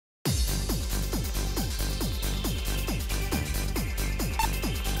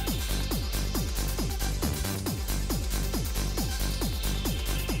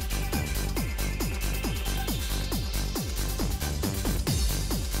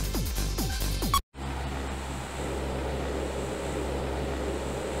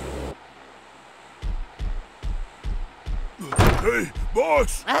Hey,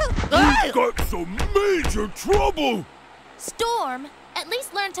 boss! We've got some major trouble! Storm, at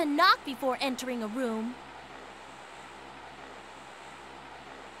least learn to knock before entering a room.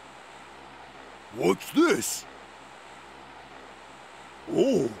 What's this?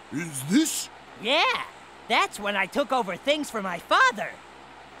 Oh, is this? Yeah, that's when I took over things for my father.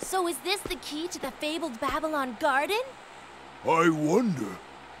 So is this the key to the fabled Babylon Garden? I wonder,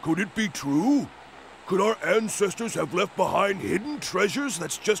 could it be true? Could our ancestors have left behind hidden treasures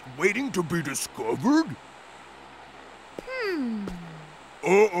that's just waiting to be discovered?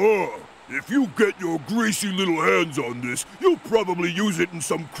 If you get your greasy little hands on this, you'll probably use it in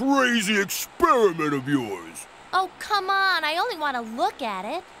some crazy experiment of yours. Oh, come on. I only want to look at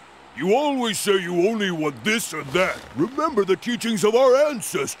it. You always say you only want this or that. Remember the teachings of our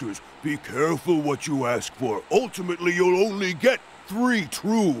ancestors. Be careful what you ask for. Ultimately, you'll only get 3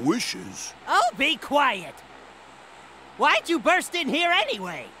 true wishes. Oh, be quiet. Why'd you burst in here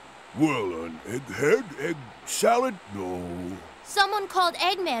anyway? Well, an egghead? Egg salad? No. Someone called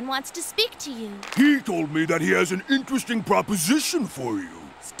Eggman wants to speak to you. He told me that he has an interesting proposition for you.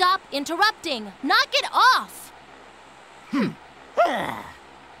 Stop interrupting. Knock it off.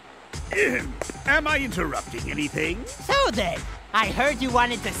 Am I interrupting anything? So then, I heard you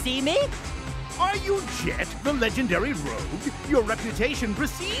wanted to see me? Are you Jet, the legendary rogue? Your reputation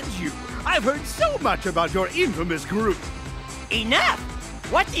precedes you. I've heard so much about your infamous group. Enough!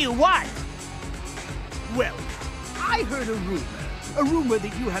 What do you want? Well, I heard a rumor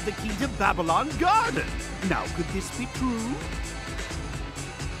that you have the key to Babylon Garden. Now, could this be true?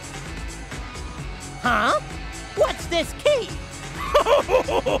 Huh? What's this key?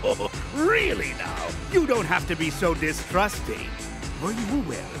 Really now? You don't have to be so distrusting. Were you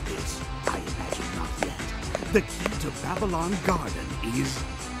aware of this? I imagine not yet. The key to Babylon Garden is...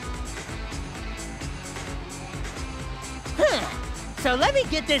 So let me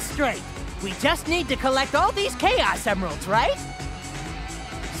get this straight. We just need to collect all these Chaos Emeralds, right?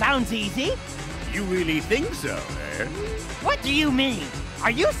 Sounds easy. You really think so, eh? What do you mean? Are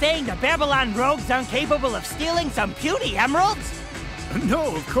you saying the Babylon rogues aren't capable of stealing some puny emeralds?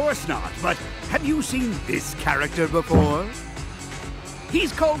 No, of course not, but have you seen this character before?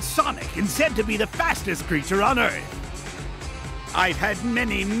 He's called Sonic and said to be the fastest creature on Earth. I've had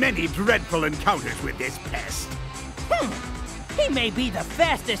many, many dreadful encounters with this pest. He may be the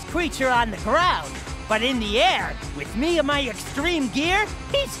fastest creature on the ground, but in the air, with me and my extreme gear,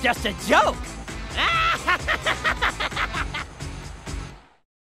 he's just a joke.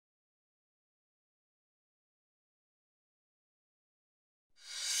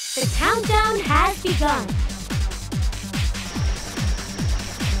 The countdown has begun.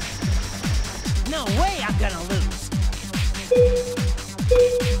 No way I'm gonna lose.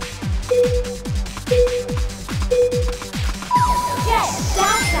 Jet,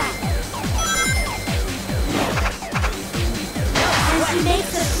 down fast. And she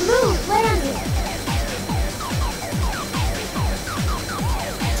makes a smooth landing.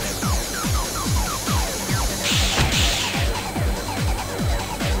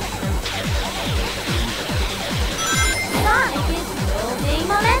 Sonic is building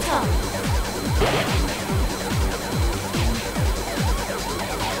momentum.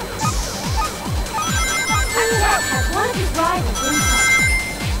 Jet has one of his rivals in sight.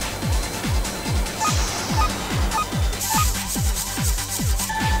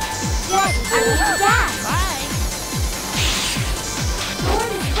 Jet is ready to dash. Bye.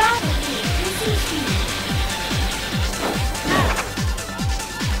 Storm is rapidly increasing speed.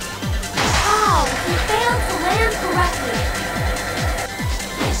 Oh, he failed to land correctly.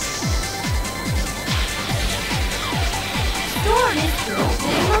 Storm is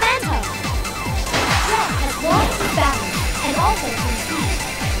building momentum. Jet has lost his balance and also some speed.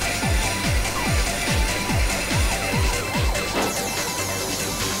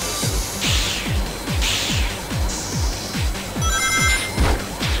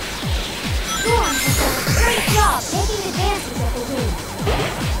 Storm has done a great job taking advantage of the wind.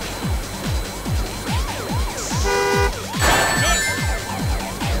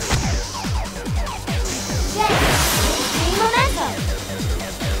 Jet is gaining momentum.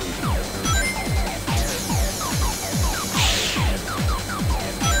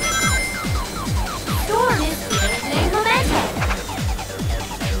 Storm is building momentum.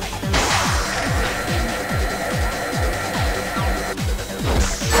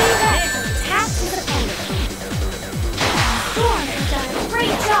 Jet has tapped his opponent. Storm has done a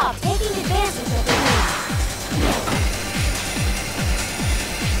great job taking advantage of the wind.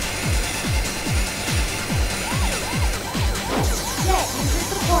 Jet enters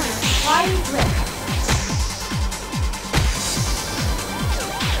the corner, flying drift.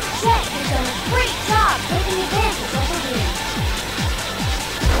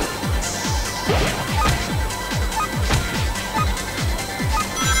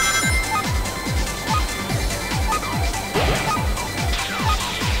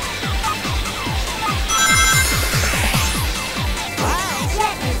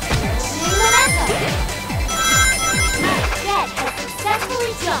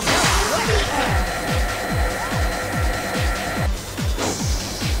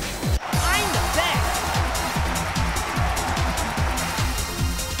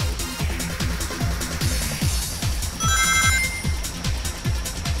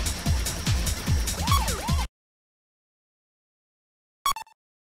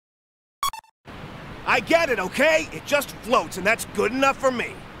 I get it, okay? It just floats, and that's good enough for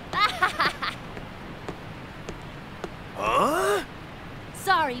me. Huh?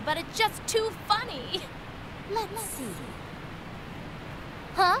 Sorry, but it's just too funny. Let's see.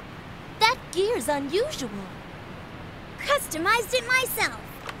 Huh? That gear's unusual. Customized it myself.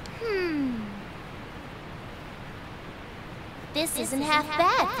 This isn't half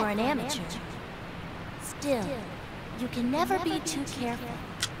bad for an amateur. Still, you can never be too careful.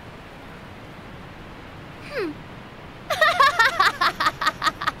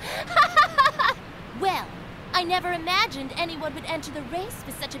 Well, I never imagined anyone would enter the race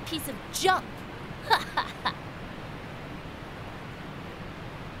with such a piece of junk.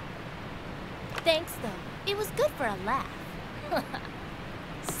 Thanks, though. It was good for a laugh.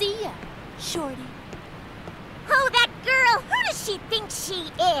 See ya, Shorty. Oh, that girl! Who does she think she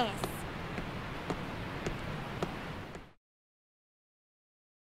is?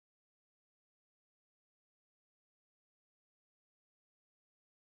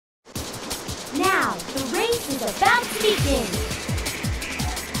 Now, the race is about to begin.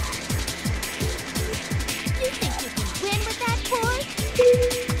 You think you can win with that board?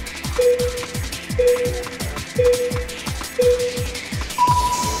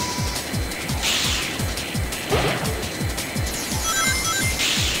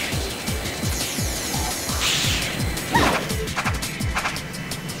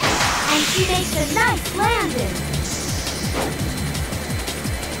 And she makes a nice landing.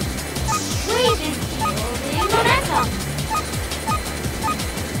 Wave is building momentum.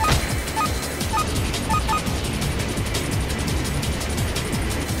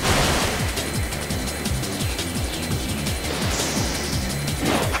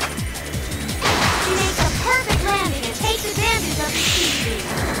 She makes a perfect landing and takes advantage of the speed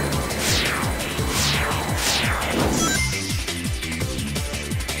boost.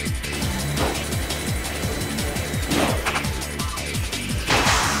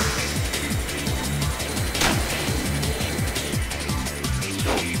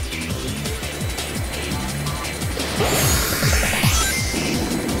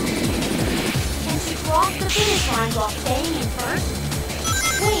 The finish line while staying in first.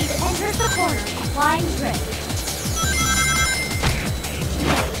 Wave enters the corner, applying drift.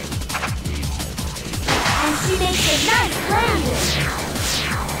 And she makes a nice landing.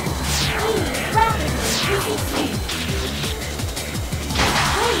 Speed rapidly increasing speed.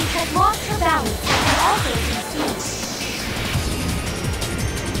 Wave has lost her balance and also some speed.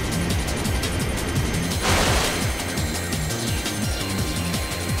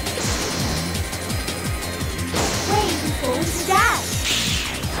 Going to dash.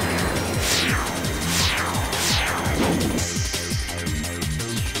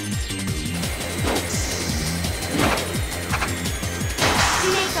 She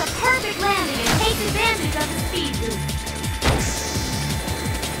makes a perfect landing and takes advantage of the speed boost.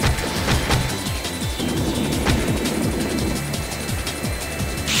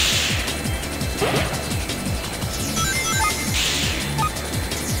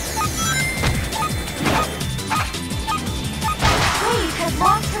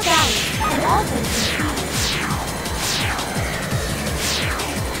 Lost her balance and also some speed.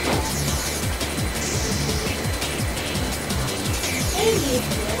 Amy is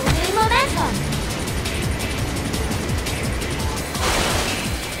building momentum.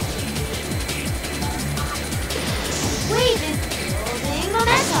 Wave is building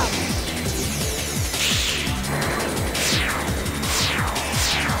momentum.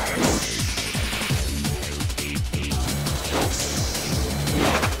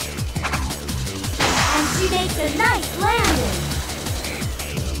 She makes a nice landing.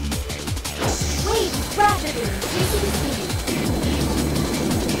 Wave is rapidly increasing speed.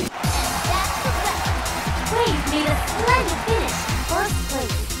 That's the best. Wave made a splendid finish in first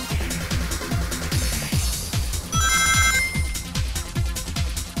place.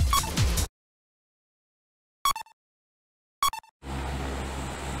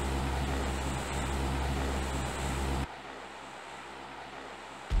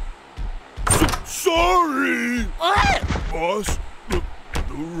 Sorry! What? Boss, the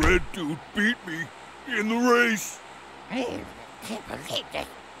red dude beat me in the race. I can't believe this.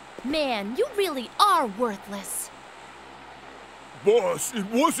 Man, you really are worthless. Boss, it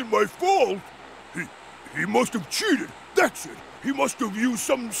wasn't my fault. He must have cheated. That's it. He must have used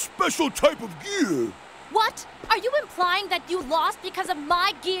some special type of gear. What? Are you implying that you lost because of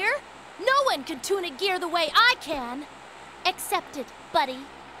my gear? No one can tune a gear the way I can. Accept it, buddy.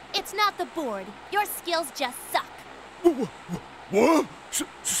 It's not the board. Your skills just suck. What?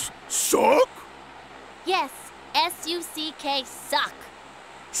 Suck? Yes, S-U-C-K, suck.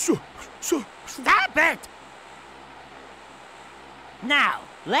 Stop it! Now,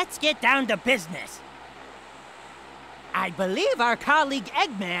 let's get down to business. I believe our colleague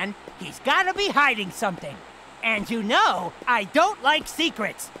Eggman, he's gotta be hiding something. And you know, I don't like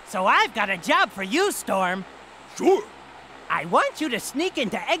secrets, so I've got a job for you, Storm. Sure. I want you to sneak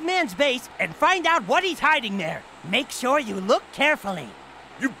into Eggman's base and find out what he's hiding there. Make sure you look carefully.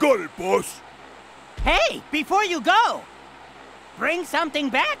 You got it, boss. Hey, before you go, bring something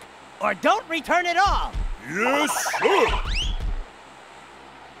back or don't return at all. Yes, sir.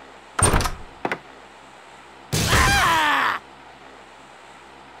 Ah!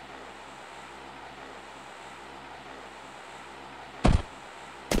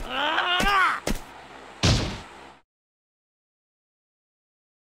 Ah!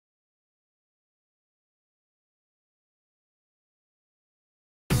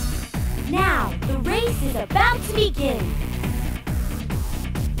 Now, the race is about to begin.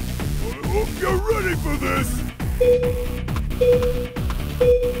 I hope you're ready for this.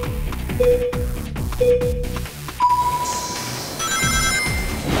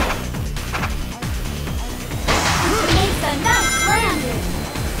 Makes a nice landing.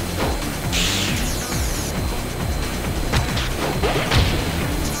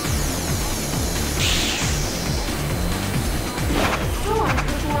 Storm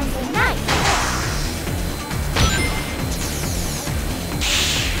performs a nice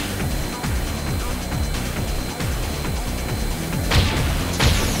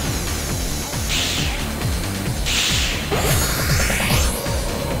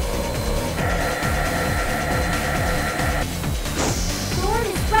Storm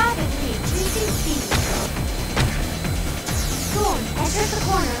is rapidly increasing speed. Storm enters the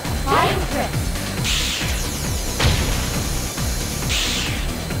corner, applying grip.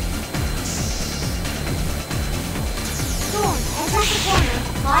 Storm enters the corner,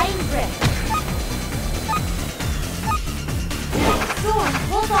 applying grip. Storm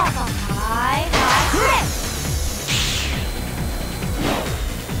pulls off a high grip.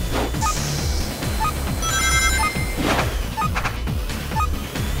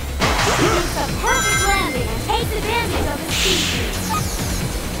 He makes a perfect landing and takes advantage of the speed boost.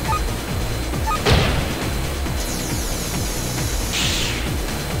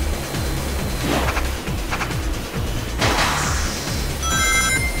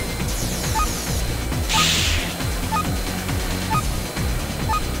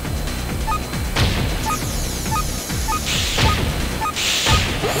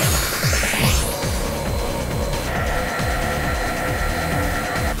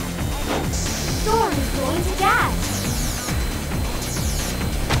 Storm is going to dash.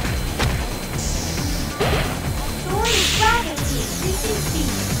 Storm is rapidly increasing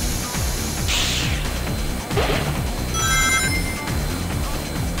speed.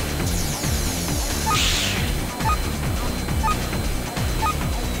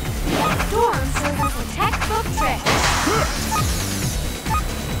 Storm shows us a textbook trick.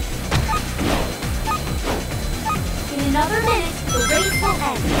 In another minute, the race will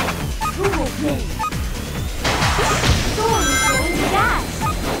end. Who will win? Storm is going to dash.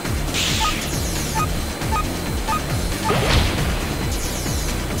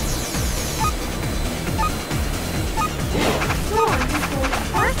 Storm is going to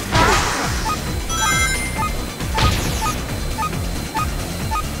first class.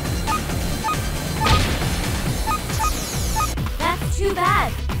 That's too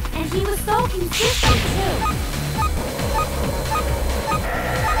bad. And he was so consistent too.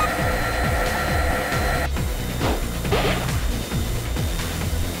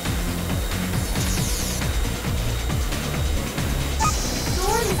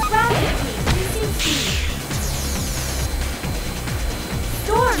 Storm is rapidly increasing speed.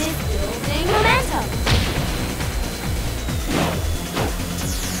 Storm is building momentum.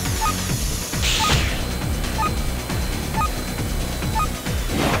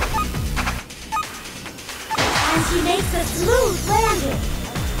 And she makes a smooth landing.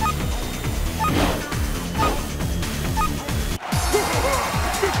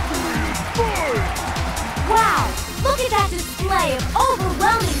 Wow! Look at that display of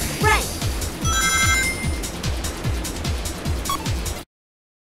overwhelming